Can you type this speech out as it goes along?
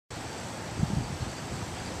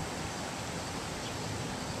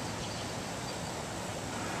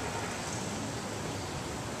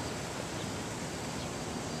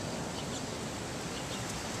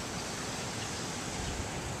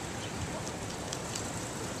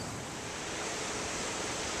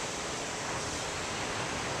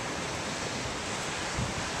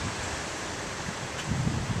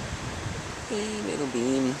Hey, little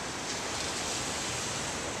bean.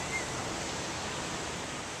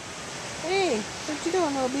 Hey, what you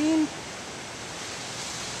doing, little bean?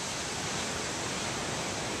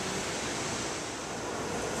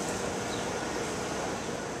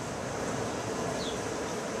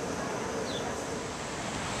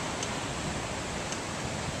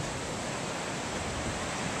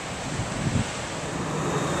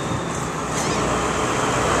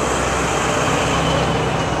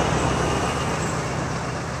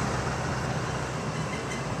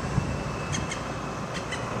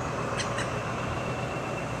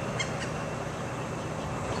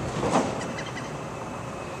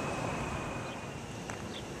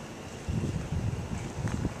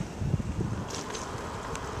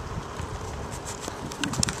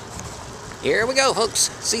 Here we go, folks.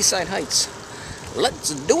 Seaside Heights. Let's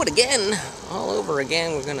do it again. All over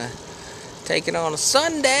again. We're gonna take it on a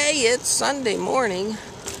Sunday. It's Sunday morning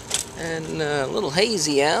and a little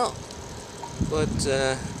hazy out, but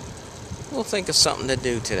we'll think of something to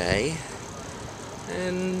do today.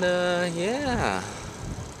 And yeah.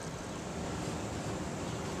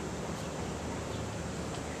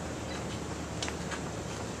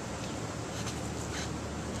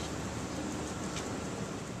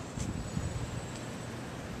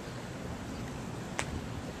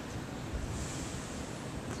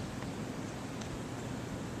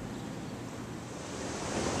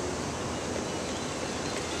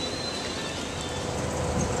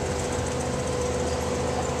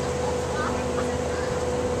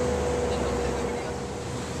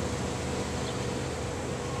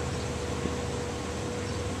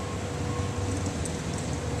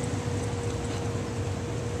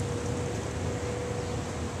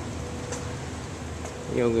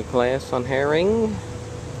 Yoga class on herring,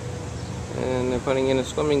 and they're putting in a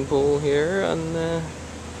swimming pool here on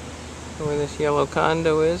where this yellow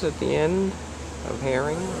condo is at the end of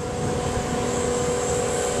herring.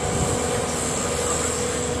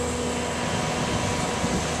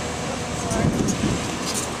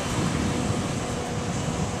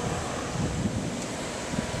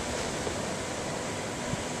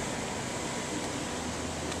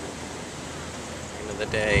 End of the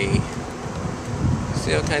day.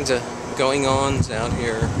 See all kinds of going-ons out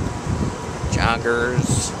here.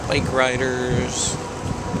 Joggers, bike riders,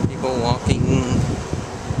 people walking,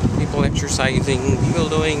 people exercising, people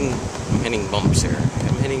doing... I'm hitting bumps here.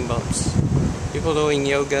 I'm hitting bumps. People doing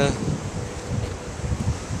yoga.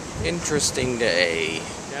 Interesting day.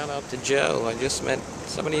 Shout out to Joe. I just met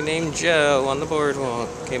somebody named Joe on the boardwalk.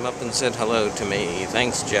 Came up and said hello to me.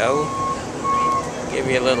 Thanks, Joe. Give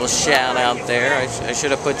you a little shout out there. I should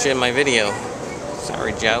have put you in my video.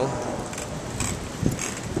 Sorry, Joe.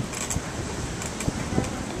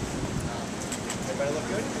 Everybody look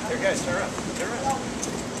good? There, guys, turn around. Turn around.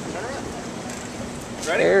 Turn around.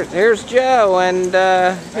 Ready? Here's Joe and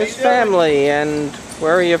his family. And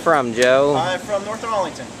where are you from, Joe? I'm from North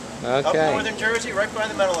Arlington. Okay. Up northern Jersey, right by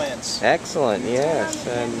the Meadowlands. Excellent, yes.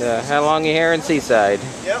 And how long are you here in Seaside?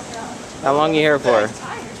 Yep. How long are you here for?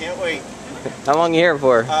 Can't wait. How long are you here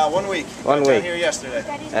for? 1 week. One Got week. down here yesterday.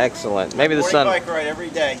 Excellent. Maybe the Morning sun. bike ride every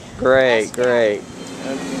day. Great, great.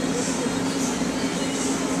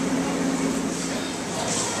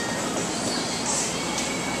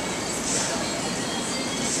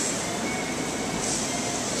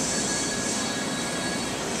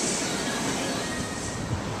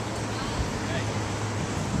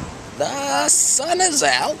 The sun is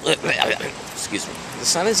out. Excuse me. The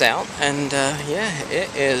sun is out, and yeah, it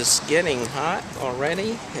is getting hot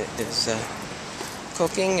already. It is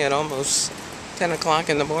cooking at almost 10 o'clock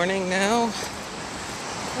in the morning now,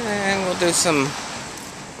 and we'll do some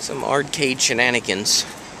arcade shenanigans.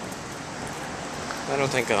 I don't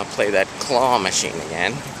think I'll play that claw machine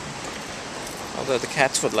again, although the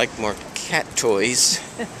cats would like more cat toys.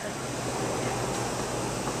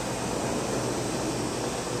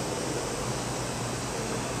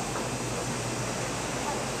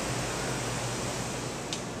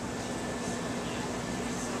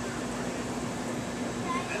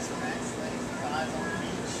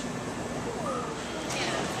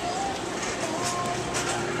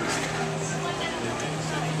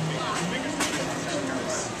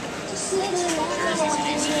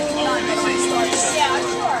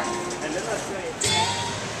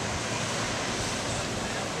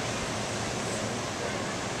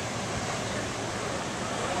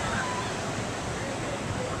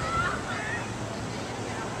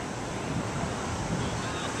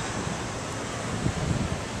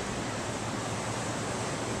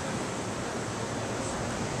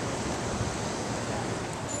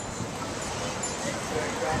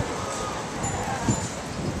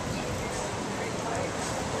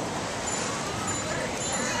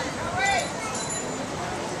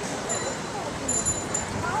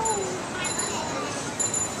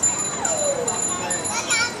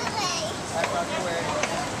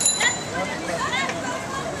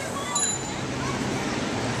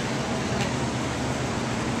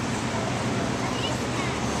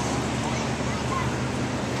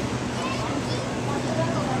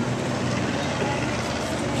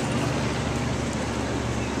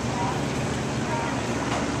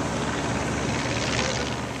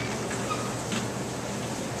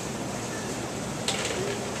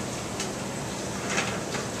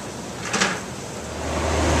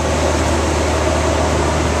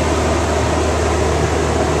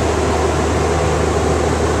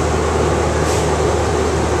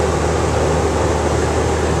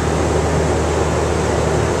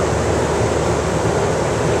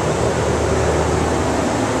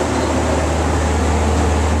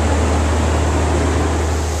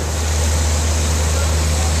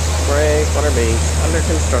 under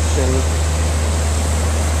construction.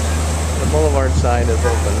 The boulevard side is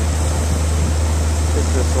open.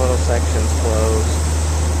 Just this little section's closed.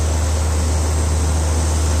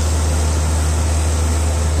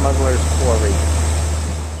 Smuggler's Quarry.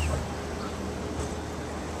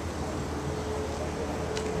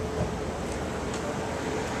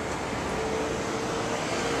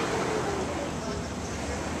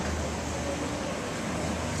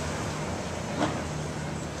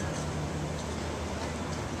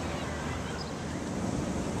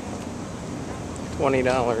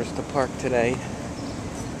 $20 to park today.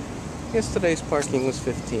 Yesterday's parking was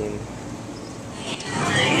 $15.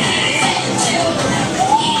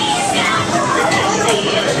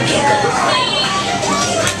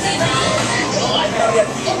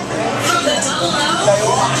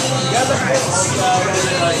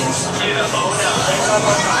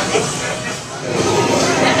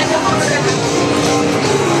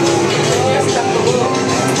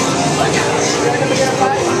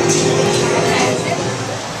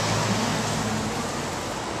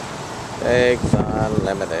 Eggs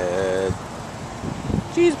Unlimited.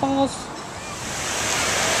 Cheese balls.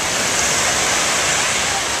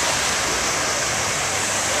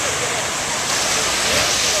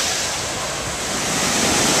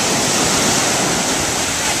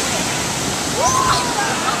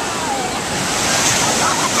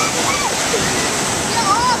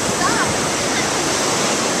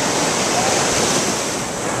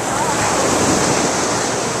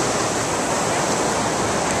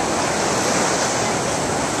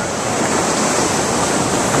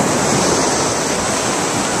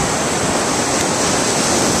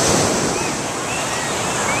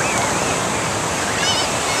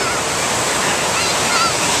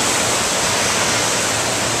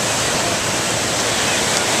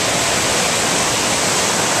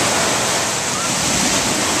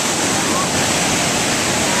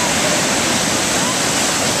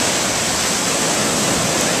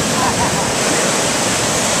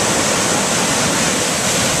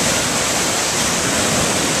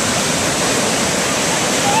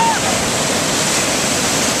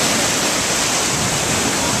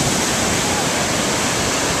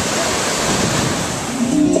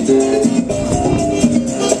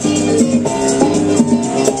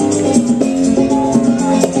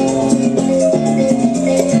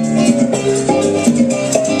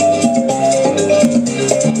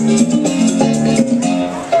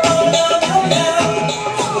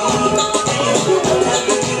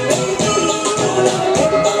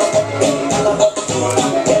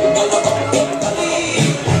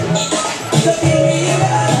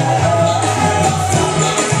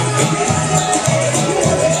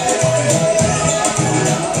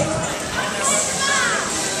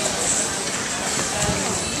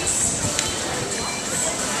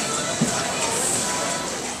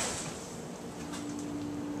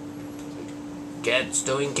 Cats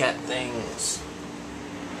doing cat things.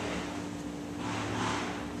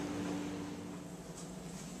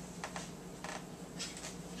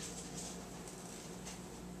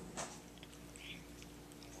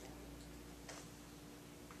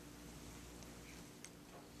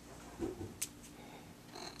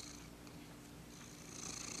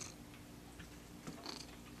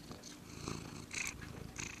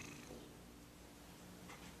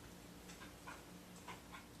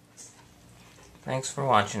 Thanks for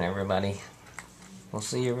watching, everybody. We'll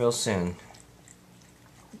see you real soon.